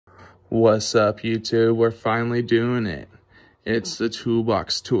What's up, YouTube? We're finally doing it. It's the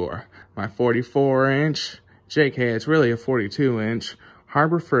toolbox tour. My 44-inch, JK, it's really a 42-inch,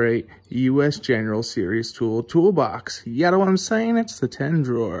 Harbor Freight US General Series toolbox. You know what I'm saying? It's the 10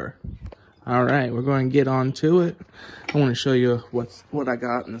 drawer. All right, we're going to get on to it. I want to show you what I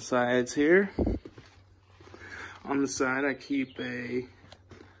got on the sides here. On the side, I keep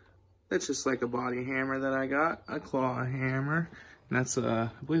that's just like a body hammer that I got, a claw hammer. And that's I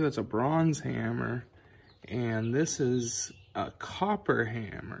believe that's a bronze hammer. And this is a copper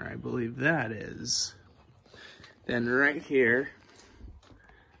hammer, I believe that is. Then right here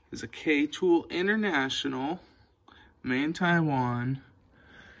is a K-Tool International, made in Taiwan,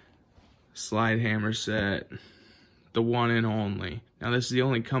 slide hammer set, the one and only. Now this is the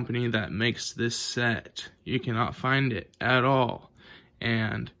only company that makes this set. You cannot find it at all.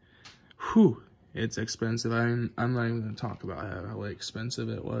 And whew, it's expensive. I'm not even going to talk about how expensive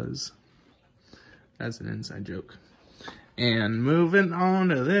it was. That's an inside joke. And moving on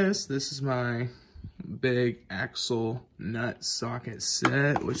to this is my big axle nut socket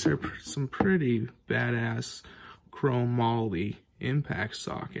set, which are some pretty badass chrome moly impact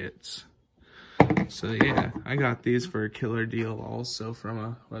sockets. So yeah, I got these for a killer deal also from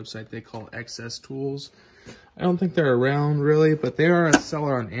a website they call XS Tools. I don't think they're around really, but they are a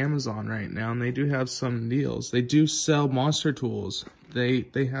seller on Amazon right now, and they do have some deals. They do sell monster tools. They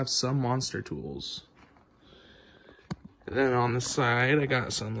have some monster tools. And then on the side, I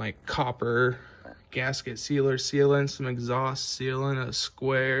got some like copper gasket sealer sealant, some exhaust sealant, a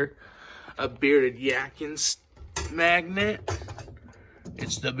square, a bearded yakin magnet.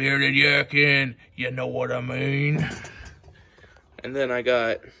 It's the bearded yakin, you know what I mean. And then I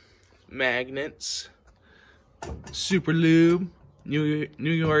got magnets, super lube, New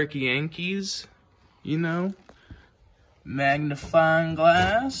York Yankees, you know, magnifying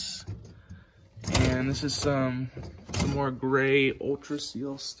glass, and this is some more gray Ultra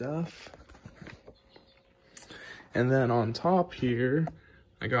Seal stuff. And then on top here,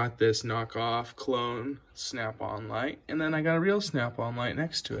 I got this knockoff clone snap-on light, and then I got a real snap-on light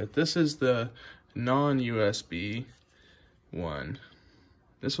next to it. This is the non-USB one.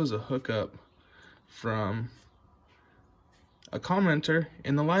 This was a hookup from a commenter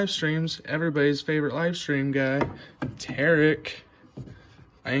in the live streams, everybody's favorite live stream guy, Tarek.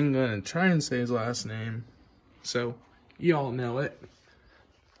 I ain't gonna try and say his last name, so y'all know it.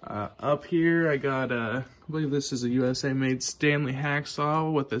 Up here, I got I believe this is a USA-made Stanley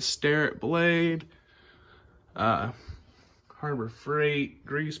hacksaw with a Starrett blade. Harbor Freight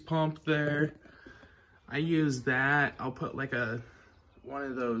grease pump there. I use that. I'll put like one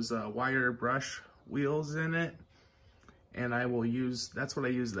of those wire brush wheels in it, and I will use, that's what I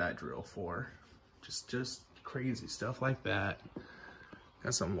use that drill for. Just crazy stuff like that.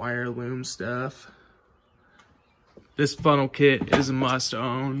 Got some wire loom stuff. This funnel kit is a must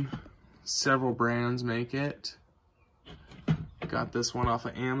own. Several brands make it. Got this one off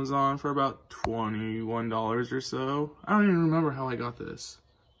of Amazon for about $21 or so. I don't even remember how I got this.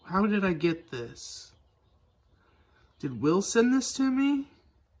 How did I get this? Did Will send this to me?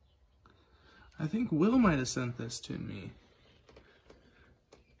 I think Will might have sent this to me.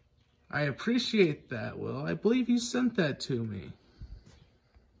 I appreciate that, Will. I believe you sent that to me.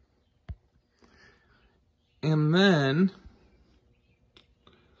 And then,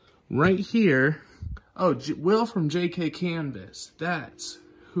 right here, oh, Will from JK Canvas. That's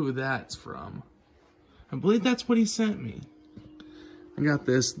who that's from. I believe that's what he sent me. I got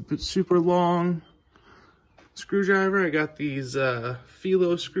this super long screwdriver. I got these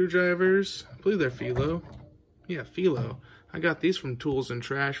Philo screwdrivers. I believe they're Philo. Yeah, Philo. I got these from Tools and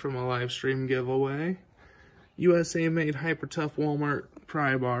Trash from a live stream giveaway. USA made hyper tough Walmart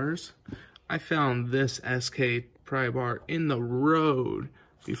pry bars. I found this SK pry bar in the road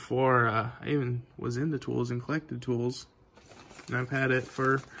before I even was into tools and collected tools. And I've had it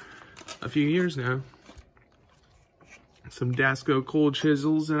for a few years now. Some Dasco cold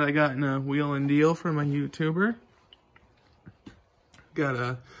chisels that I got in a wheel and deal from a YouTuber.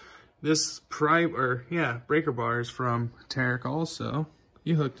 Got this breaker bars from Tarek also.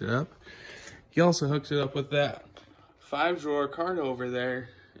 He hooked it up. He also hooked it up with that 5-drawer cart over there.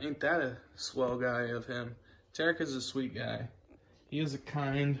 Ain't that a swell guy of him? Tarek is a sweet guy. He is a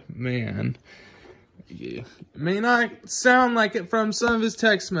kind man. It may not sound like it from some of his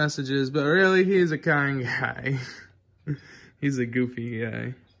text messages, but really he's a kind guy. He's a goofy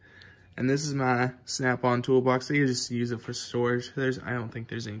guy. And this is my snap-on toolbox. I just use it for storage. I don't think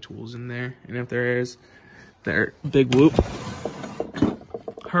there's any tools in there. And if there is, they're big whoop.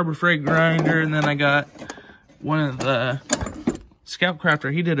 Harbor Freight grinder, and then I got one of the Scout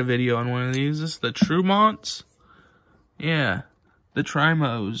Crafter, he did a video on one of these. This is the Trumonts. Yeah, the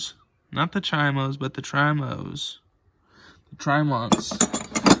Trimos. Not the Chimos, but the Trimos. The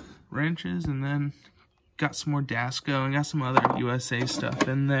Trimonts. Wrenches, and then got some more Dasco and got some other USA stuff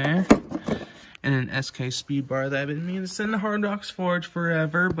in there. And an SK speed bar that I've been meaning to send to Hard Rocks Forge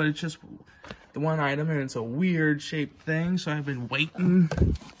forever, but it's just the one item and it's a weird shaped thing, so I've been waiting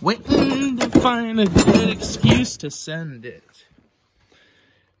to find a good excuse to send it.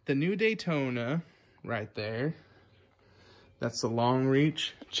 The new Daytona right there. That's the long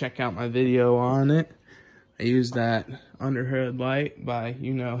reach. Check out my video on it. I use that underhood light by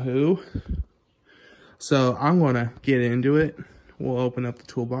you know who. So I'm gonna get into it. We'll open up the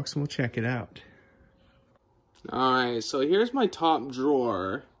toolbox and we'll check it out. Alright, so here's my top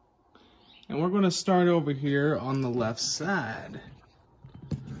drawer. And we're gonna start over here on the left side.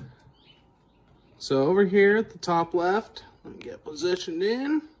 So over here at the top left, let me get positioned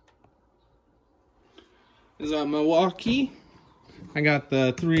in. Is that Milwaukee? I got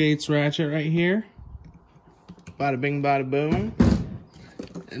the 3/8 ratchet right here. Bada bing, bada boom.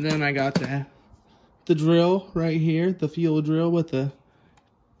 And then I got the drill right here, the fuel drill with the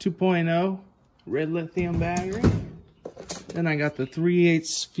 2.0 red lithium battery. Then I got the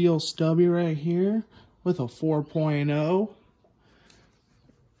 3/8 fuel stubby right here with a 4.0.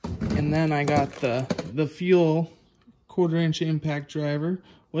 And then I got the fuel 1/4" impact driver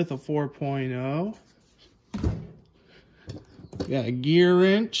with a 4.0. Got a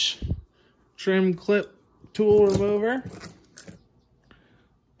Gearwrench trim clip tool remover.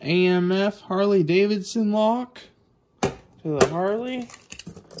 AMF Harley Davidson lock to the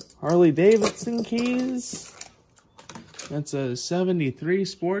Harley Davidson keys. That's a 73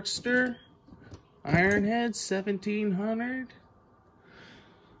 Sportster Ironhead 1700.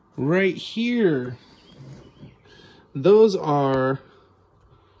 Right here, these are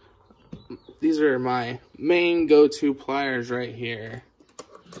my main go-to pliers right here.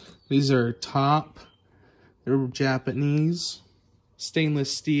 These are top, they're Japanese,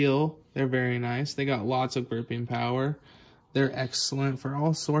 stainless steel. They're very nice. They got lots of gripping power. They're excellent for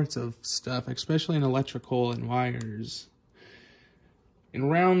all sorts of stuff, especially in electrical and wires. And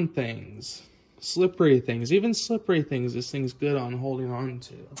round things, slippery things, even slippery things, this thing's good on holding on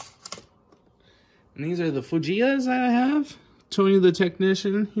to. And these are the Fujiyas I have. Tony the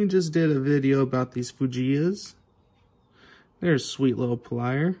technician, he just did a video about these Fujiyas. They're a sweet little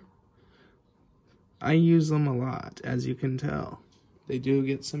plier. I use them a lot, as you can tell. They do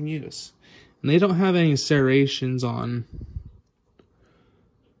get some use. And they don't have any serrations on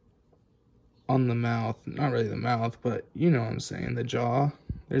the mouth. Not really the mouth, but you know what I'm saying, the jaw.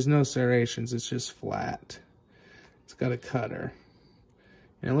 There's no serrations, it's just flat. It's got a cutter.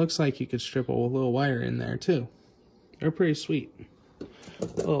 And it looks like you could strip a little wire in there too. They're pretty sweet.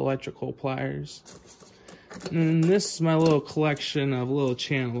 Little electrical pliers. And this is my little collection of little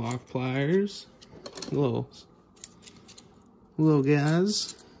channel lock pliers. Little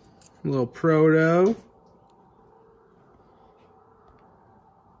guys. Little proto.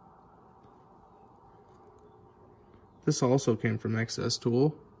 This also came from XS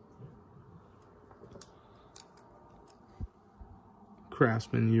Tool.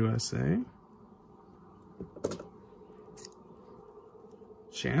 Craftsman USA.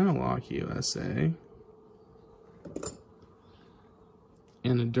 Channel Lock USA.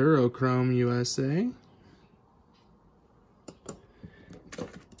 And a Durochrome USA.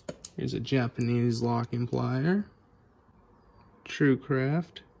 Here's a Japanese locking plier.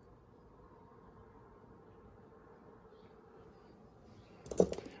 TrueCraft.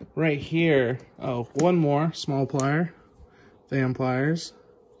 Right here, oh, one more small plier, fan pliers,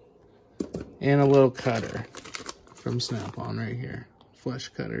 and a little cutter from Snap-on right here, flush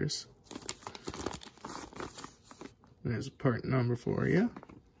cutters. There's a part number for you.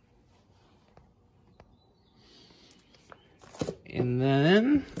 And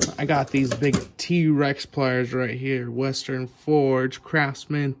then I got these big T-Rex pliers right here. Western Forge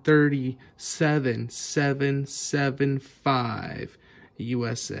Craftsman 37775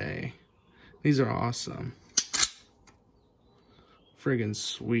 USA. These are awesome. Friggin'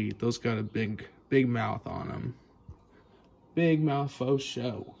 sweet. Those got a big mouth on them. Big mouth faux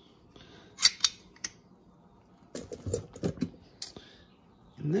show.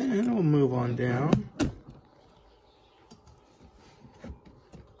 And then we'll move on down.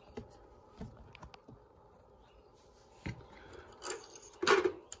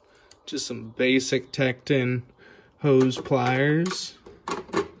 Just some basic Tecton hose pliers.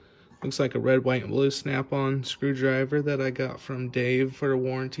 Looks like a red, white, and blue Snap-on screwdriver that I got from Dave for a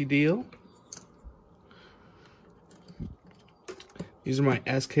warranty deal. These are my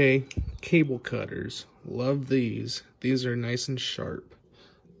SK cable cutters. Love these. These are nice and sharp.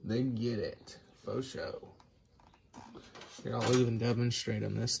 They get it. Faux show. Here, I'll even demonstrate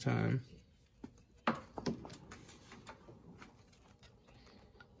them this time.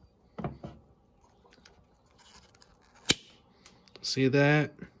 See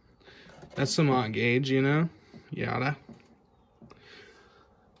that? That's some odd gauge, you know? Yada.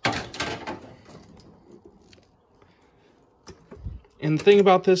 And the thing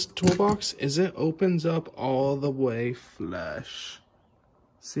about this toolbox is it opens up all the way flush.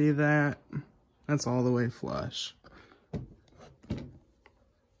 See that? That's all the way flush.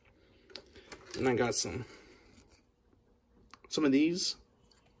 And I got some of these.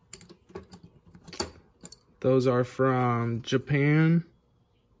 Those are from Japan.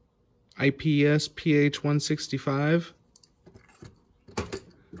 IPS PH 165.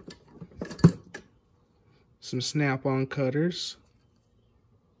 Some snap-on cutters.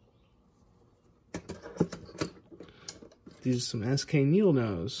 These are some SK needle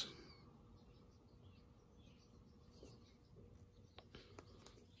nose.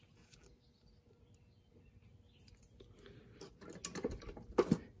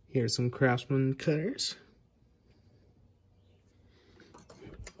 Here's some Craftsman cutters.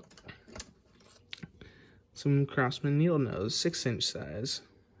 Some Craftsman needle nose, 6-inch size.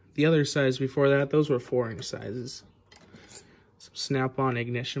 The other size before that, those were 4-inch sizes. Some snap-on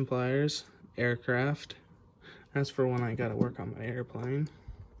ignition pliers, aircraft. That's for when I gotta work on my airplane.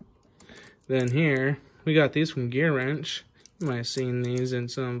 Then here, we got these from Gearwrench. You might have seen these in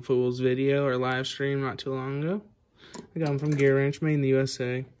some fool's video or live stream not too long ago. I got them from Gearwrench, made in the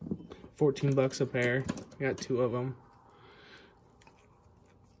USA. 14 bucks a pair. I got 2 of them.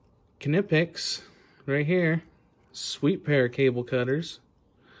 Knipex, right here. Sweet pair of cable cutters.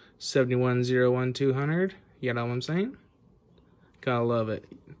 7101-200. You know what I'm saying? Gotta love it.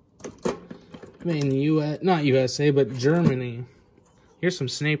 Made in the US, not USA, but Germany. Here's some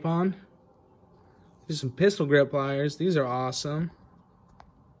snap-on. Here's some pistol grip pliers. These are awesome.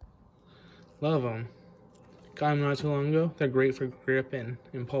 Love them. Got them not too long ago. They're great for gripping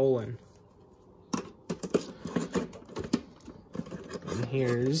in Poland. And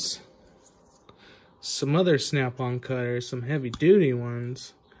here's some other snap-on cutters, some heavy-duty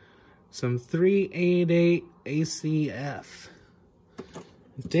ones. Some 388 ACF.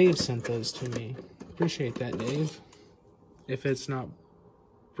 Dave sent those to me. Appreciate that, Dave. If it's not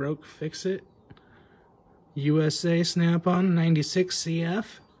broke, fix it. USA snap-on 96 CF.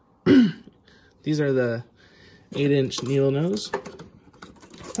 These are the 8-inch needle nose.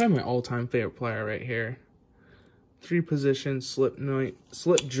 Probably my all-time favorite plier right here. 3-position slip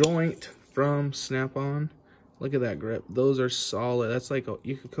joint from Snap-on. Look at that grip. Those are solid. That's like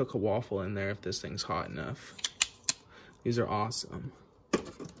you could cook a waffle in there if this thing's hot enough. These are awesome.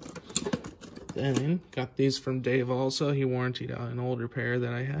 Then got these from Dave also. He warrantied out an older pair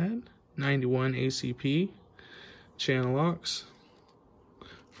that I had. 91 ACP channel locks.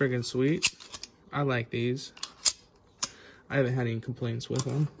 Friggin' sweet. I like these. I haven't had any complaints with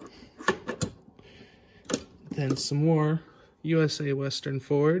them. Then some more USA Western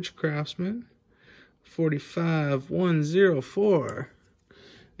Forge Craftsman 45104,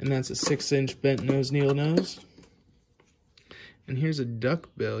 and that's a 6-inch bent nose needle nose. And here's a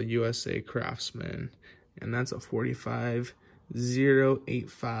duckbill USA Craftsman, and that's a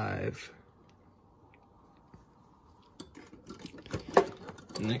 45085.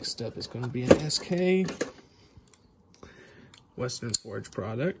 Next up is going to be an SK Western Forge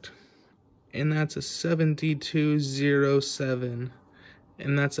product, and that's a 7207,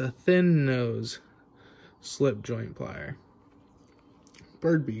 and that's a thin nose slip joint plier.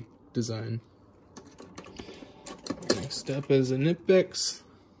 Bird beak design. Next up is a Knipex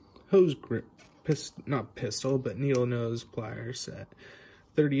hose grip, not pistol, but needle nose plier set.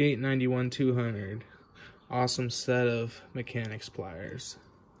 3891-200. Awesome set of mechanics pliers.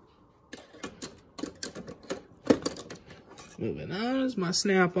 Moving on is my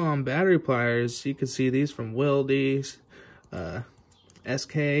snap-on battery pliers. You can see these from Wildy's,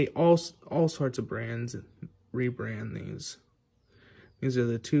 SK, all sorts of brands rebrand these. These are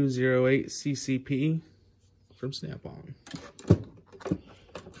the 208 CCP from Snap-on.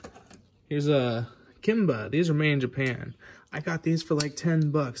 Here's a Kimba. These are made in Japan. I got these for like 10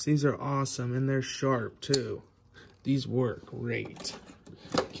 bucks. These are awesome and they're sharp too. These work great.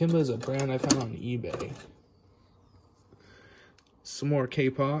 Kimba is a brand I found on eBay. Some more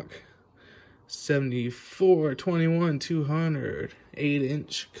K-Pop. 7421-200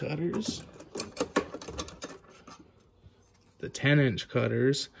 8-inch cutters. The 10-inch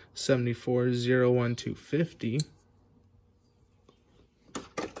cutters, 7401-250.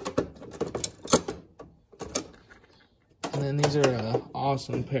 And then these are an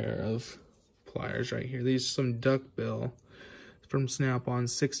awesome pair of pliers right here. These are some duckbill from Snap-on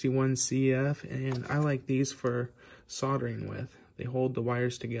 61 CF, and I like these for soldering with. They hold the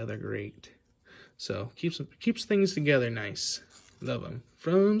wires together great. So keeps things together nice. Love them.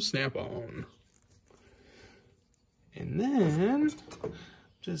 From Snap-on. And then,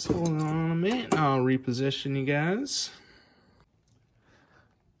 just hold on a minute, and I'll reposition you guys.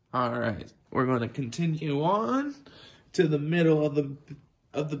 Alright, we're going to continue on to the middle of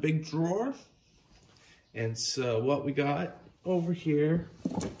the big drawer. And so what we got over here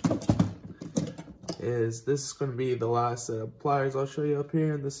is, this is going to be the last set of pliers I'll show you up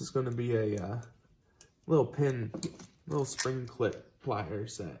here, and this is going to be a little spring clip plier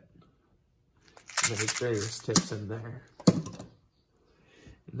set. And there's various tips in there. And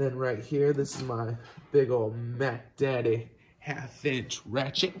then right here, this is my big old Mac Daddy 1/2 inch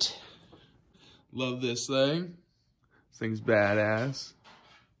ratchet. Love this thing. This thing's badass.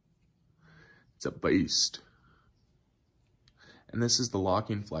 It's a beast. And this is the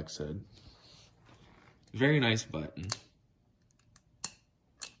locking flex head. Very nice button.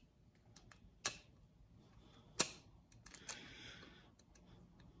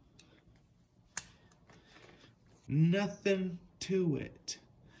 Nothing to it.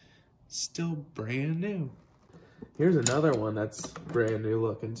 Still brand new. Here's another one that's brand new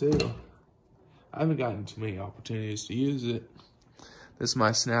looking too. I haven't gotten too many opportunities to use it. This is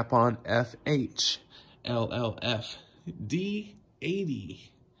my Snap-on FH LLF D80.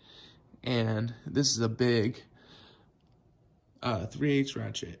 And this is a big 3/8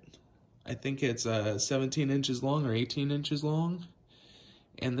 ratchet. I think it's 17 inches long or 18 inches long.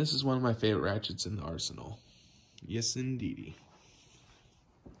 And this is one of my favorite ratchets in the arsenal. Yes, indeedy.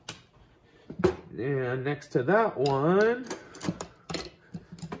 And next to that one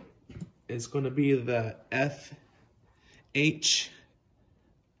is going to be the FHX,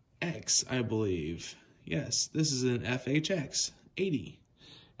 I believe. Yes, this is an FHX 80.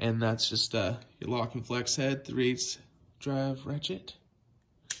 And that's just your lock and flex head, 3/8 drive ratchet.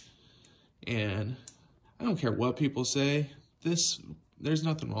 And I don't care what people say, there's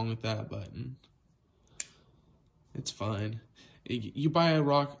nothing wrong with that button. It's fine. You buy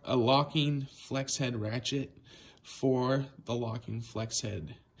a locking flex head ratchet for the locking flex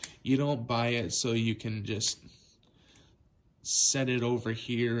head. You don't buy it so you can just set it over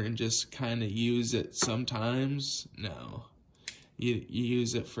here and just kind of use it sometimes. No. You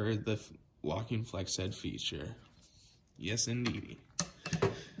use it for the locking flex head feature. Yes, indeed.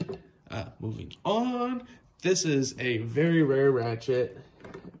 Moving on. This is a very rare ratchet.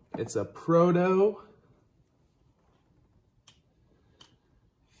 It's a Proto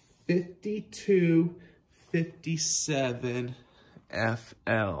 5257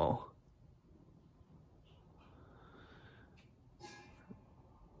 FL.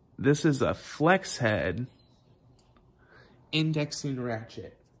 This is a flex head indexing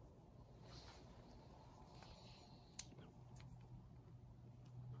ratchet.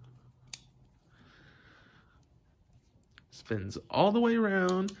 Spins all the way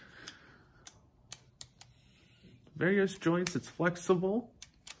around. Various joints, it's flexible.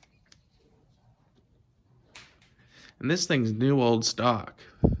 And this thing's new old stock.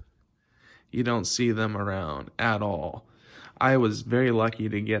 You don't see them around at all. I was very lucky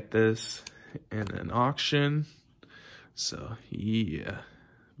to get this in an auction. So yeah,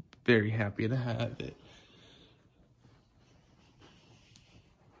 very happy to have it.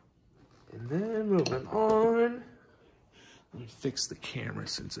 And then moving on. Let me fix the camera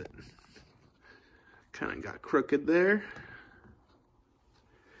since it kind of got crooked there.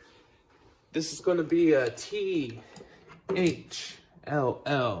 This is going to be a THLLF.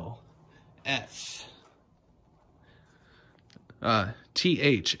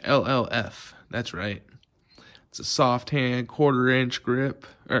 THLLF. That's right. It's a soft hand 1/4 inch grip,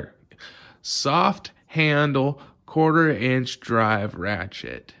 or soft handle 1/4 inch drive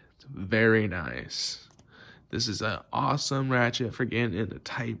ratchet. It's very nice. This is an awesome ratchet for getting into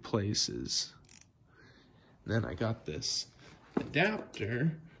tight places. And then I got this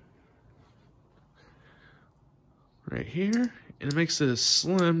adapter right here, and it makes it a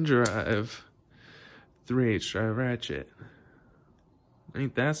slim drive 3/8 drive ratchet.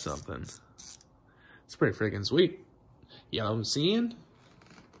 Ain't that something? It's pretty freaking sweet. You know what I'm seeing?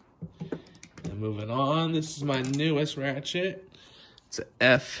 And moving on, this is my newest ratchet. It's a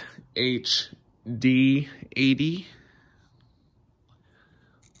FHD80.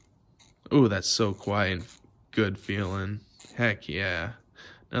 Ooh, that's so quiet and good feeling. Heck yeah.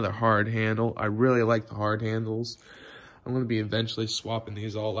 Another hard handle. I really like the hard handles. I'm going to be eventually swapping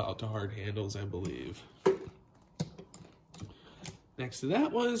these all out to hard handles, I believe. Next to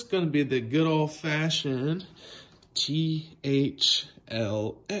that one is going to be the good old-fashioned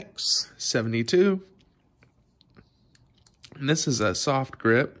THLX72. And this is a soft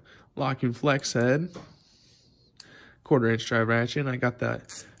grip locking flex head, 1/4-inch drive ratchet. And I got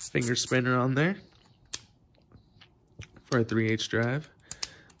that finger spinner on there for a 3/8 drive.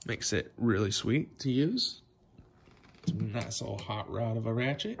 Makes it really sweet to use. It's a nice old hot rod of a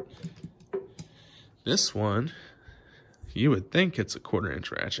ratchet. This one, you would think it's a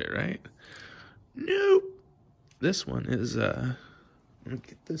 1/4-inch ratchet, right? Nope. This one is, let me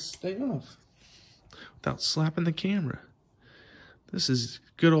get this thing off without slapping the camera. This is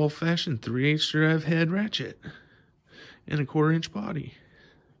good old-fashioned 3/8 drive head ratchet and a 1/4-inch body.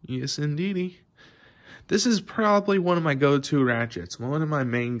 Yes, indeedy. This is probably one of my go-to ratchets, one of my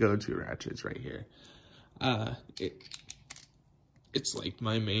main go-to ratchets right here. It's like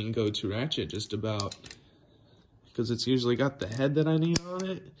my main go-to ratchet, just about, because it's usually got the head that I need on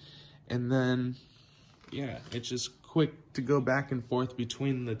it, and then, yeah, it's just quick to go back and forth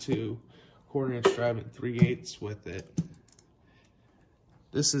between the two, 1/4-inch drive and 3/8 with it.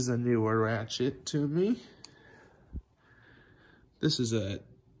 This is a newer ratchet to me. This is a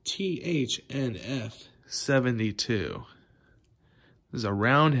THNF72. This is a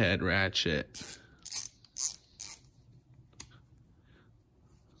round head ratchet.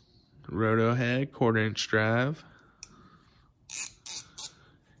 Roto head, 1/4-inch drive.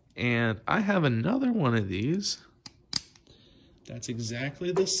 And I have another one of these that's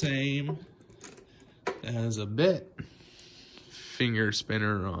exactly the same. It has a bit finger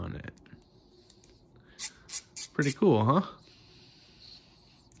spinner on it. Pretty cool, huh?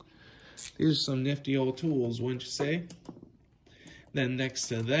 These are some nifty old tools, wouldn't you say? Then next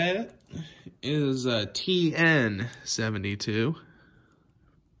to that is a TN72. I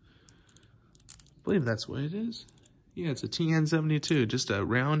believe that's what it is. Yeah, it's a TN72, just a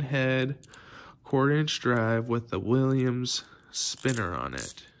round head, 1/4-inch drive with the Williams spinner on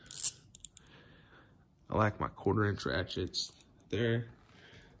it. I like my 1/4-inch ratchets. They're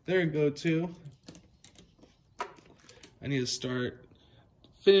a go-to. I need to start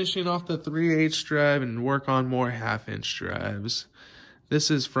finishing off the 3/8 drive and work on more 1/2-inch drives. This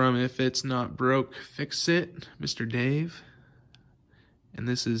is from If It's Not Broke, Fix It, Mr. Dave. And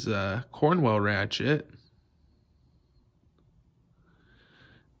this is a Cornwell ratchet.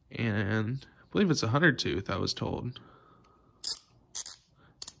 And I believe it's a 100 tooth, I was told.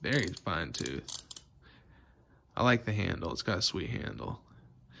 Very fine tooth. I like the handle. It's got a sweet handle.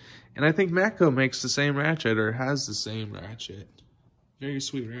 And I think Matco makes the same ratchet, or has the same ratchet. Very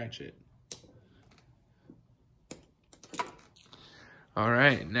sweet ratchet. All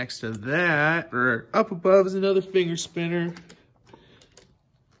right, next to that, or up above, is another finger spinner.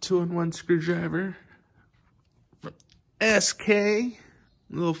 2-in-1 screwdriver. SK.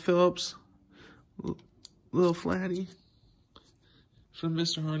 Little Phillips. Little Flatty. From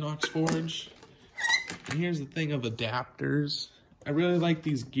Mr. Harnock's Forge. And here's the thing of adapters. I really like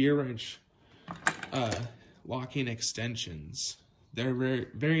these Gearwrench locking extensions. They're very,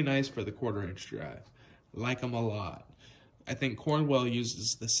 very nice for the 1/4-inch drive. I like them a lot. I think Cornwell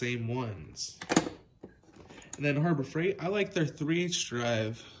uses the same ones. And then Harbor Freight, I like their 3/8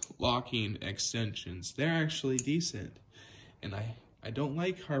 drive locking extensions. They're actually decent. And I don't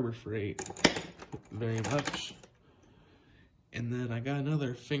like Harbor Freight very much. And then I got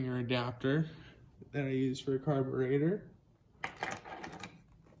another finger adapter that I use for a carburetor.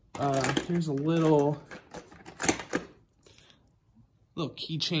 Here's a little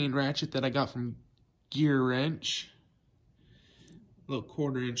keychain ratchet that I got from Gearwrench. Little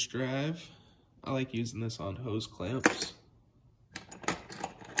 1/4-inch drive. I like using this on hose clamps.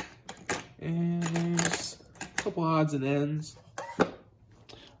 And there's a couple odds and ends.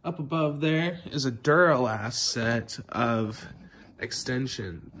 Up above there is a Duralast set of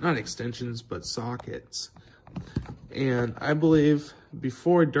not extensions, but sockets. And I believe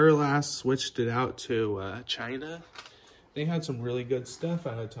before Duralast switched it out to China, they had some really good stuff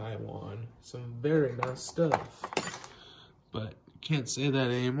out of Taiwan. Some very nice stuff. But can't say that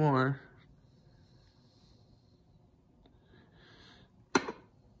anymore.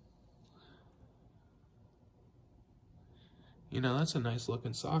 You know, that's a nice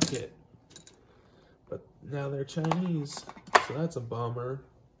looking socket. But now they're Chinese, so that's a bummer.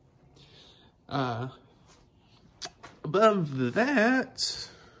 Above that,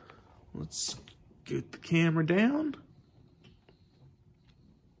 let's get the camera down.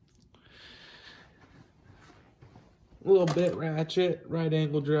 A little bit ratchet, right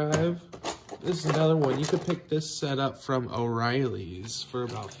angle drive. This is another one. You could pick this set up from O'Reilly's for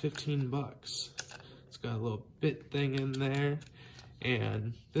about 15 bucks. It's got a little bit thing in there.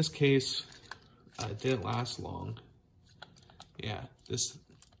 And this case didn't last long. Yeah, this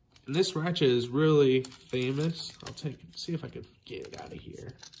ratchet is really famous. I'll see if I can get it out of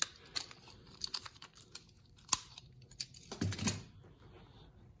here.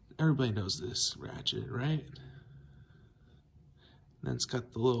 Everybody knows this ratchet, right? And then it's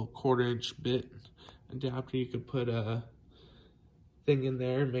got the little 1/4-inch bit adapter. You could put a thing in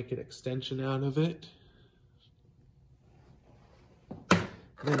there and make an extension out of it. And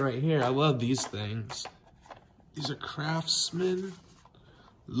then right here, I love these things. These are Craftsman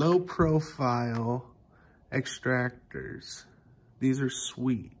low profile extractors. These are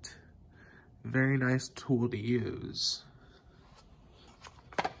sweet. Very nice tool to use.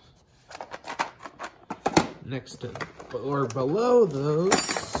 Next to, or below those,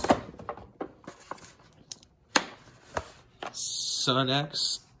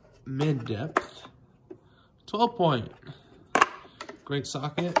 SunX mid-depth 12-point. Great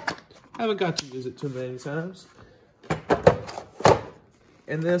socket. Haven't got to use it too many times.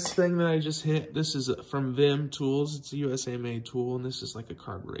 And this thing that I just hit, this is from Vim Tools. It's a USA made tool, and this is like a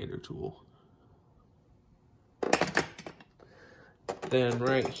carburetor tool. Then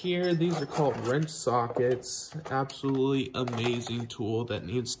right here, these are called wrench sockets. Absolutely amazing tool that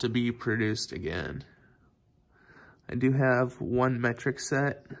needs to be produced again. I do have one metric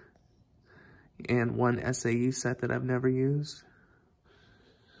set and one SAE set that I've never used.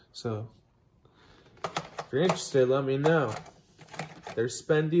 So if you're interested, let me know. They're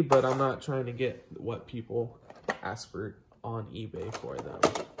spendy, but I'm not trying to get what people ask for on eBay for them.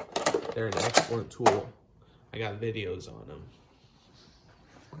 They're an excellent tool. I got videos on them.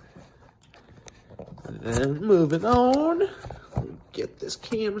 And then moving on, get this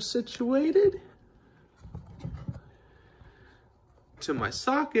camera situated to my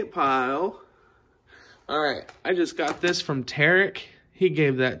socket pile. All right, I just got this from Tarek. He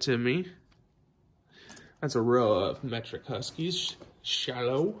gave that to me. That's a row of metric huskies,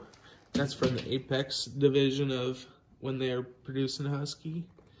 shallow. That's from the Apex division of when they are producing husky.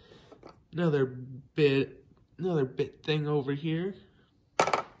 Another bit thing over here.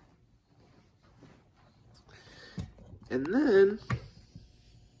 And then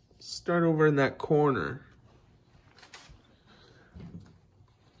start over in that corner.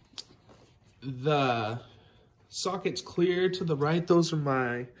 The sockets clear to the right, those are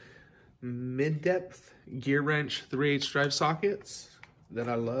my mid-depth Gearwrench 3/8 drive sockets that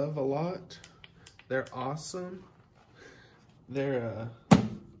I love a lot. They're awesome. They're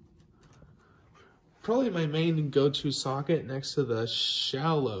probably my main go-to socket next to the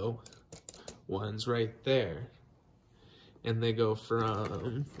shallow ones right there. And they go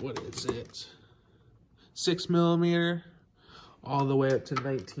from, what is it, 6mm all the way up to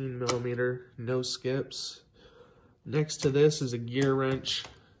 19mm, no skips. Next to this is a Gearwrench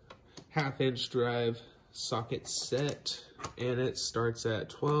 1/2-inch drive socket set, and it starts at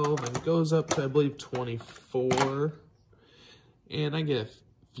 12 and goes up to, I believe, 24. And I get a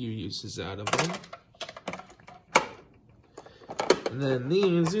few uses out of them. And then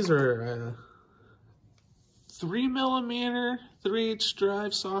these are 3mm 3/8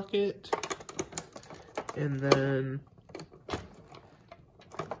 drive socket, and then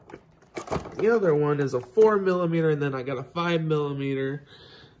the other one is a 4mm, and then I got a 5mm.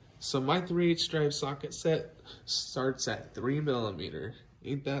 So my 3/8 drive socket set starts at 3mm.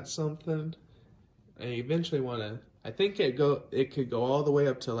 Ain't that something? I eventually want to. I think it could go all the way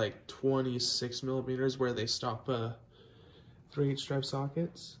up to like 26mm where they stop 3/8 drive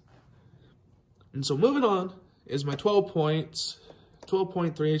sockets. And so moving on is my 12-point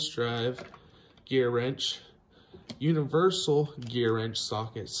 3/8 drive Gearwrench universal Gearwrench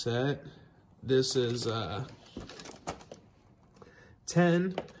socket set. This is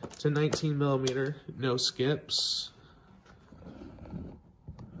 10 to 19mm, no skips.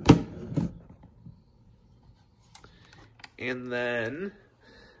 And then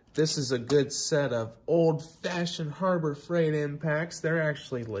this is a good set of old-fashioned Harbor Freight impacts. They're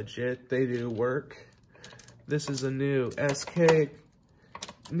actually legit. They do work. This is a new SK,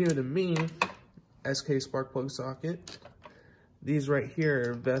 new to me, SK spark plug socket. These right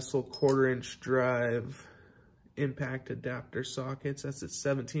here are Vessel 1/4-inch drive impact adapter sockets. That's at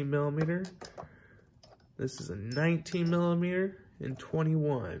 17mm. This is a 19mm and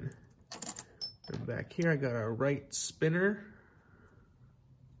 21. And back here I got a right spinner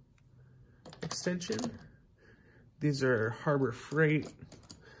extension. These are Harbor Freight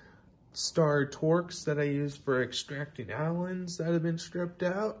Star Torques that I use for extracting Allens that have been stripped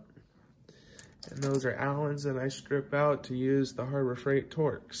out. And those are Allens that I strip out to use the Harbor Freight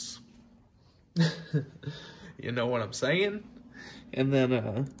Torques. You know what I'm saying? And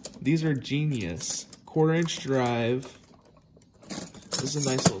then these are Genius 1/4-inch drive. This is a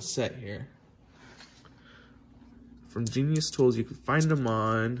nice little set here. From Genius Tools, you can find them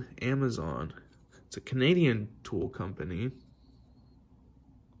on Amazon. It's a Canadian tool company.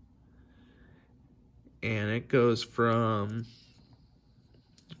 And it goes from,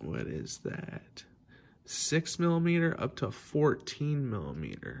 what is that? 6mm up to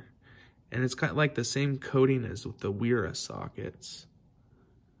 14mm. And it's got like the same coating as with the Wera sockets.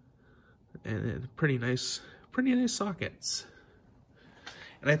 And it's pretty nice sockets.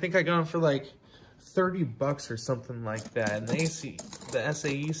 And I think I got them for like 30 bucks or something like that. And the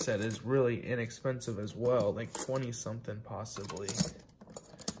SAE set is really inexpensive as well, like 20 something possibly.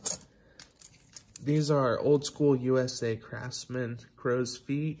 These are old school USA Craftsman crow's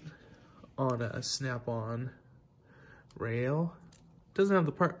feet on a snap-on rail. Doesn't have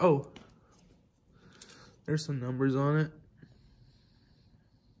the part, oh, there's some numbers on it.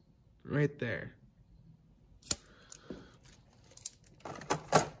 Right there.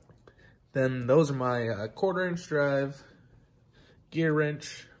 Then those are my 1/4-inch drive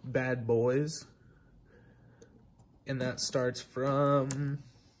Gearwrench bad boys. And that starts from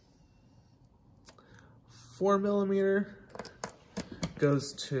 4mm,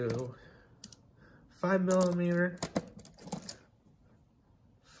 goes to 5mm,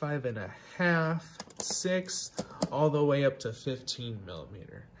 5.5, 6, all the way up to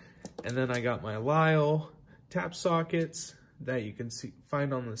 15mm. And then I got my Lisle tap sockets that you can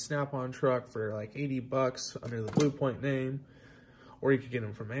find on the Snap-on truck for like 80 bucks under the Blue Point name. Or you could get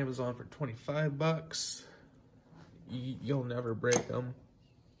them from Amazon for 25 bucks. You'll never break them.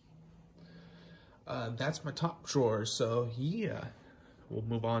 That's my top drawer, so yeah. We'll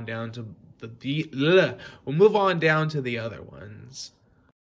move on down to the other ones.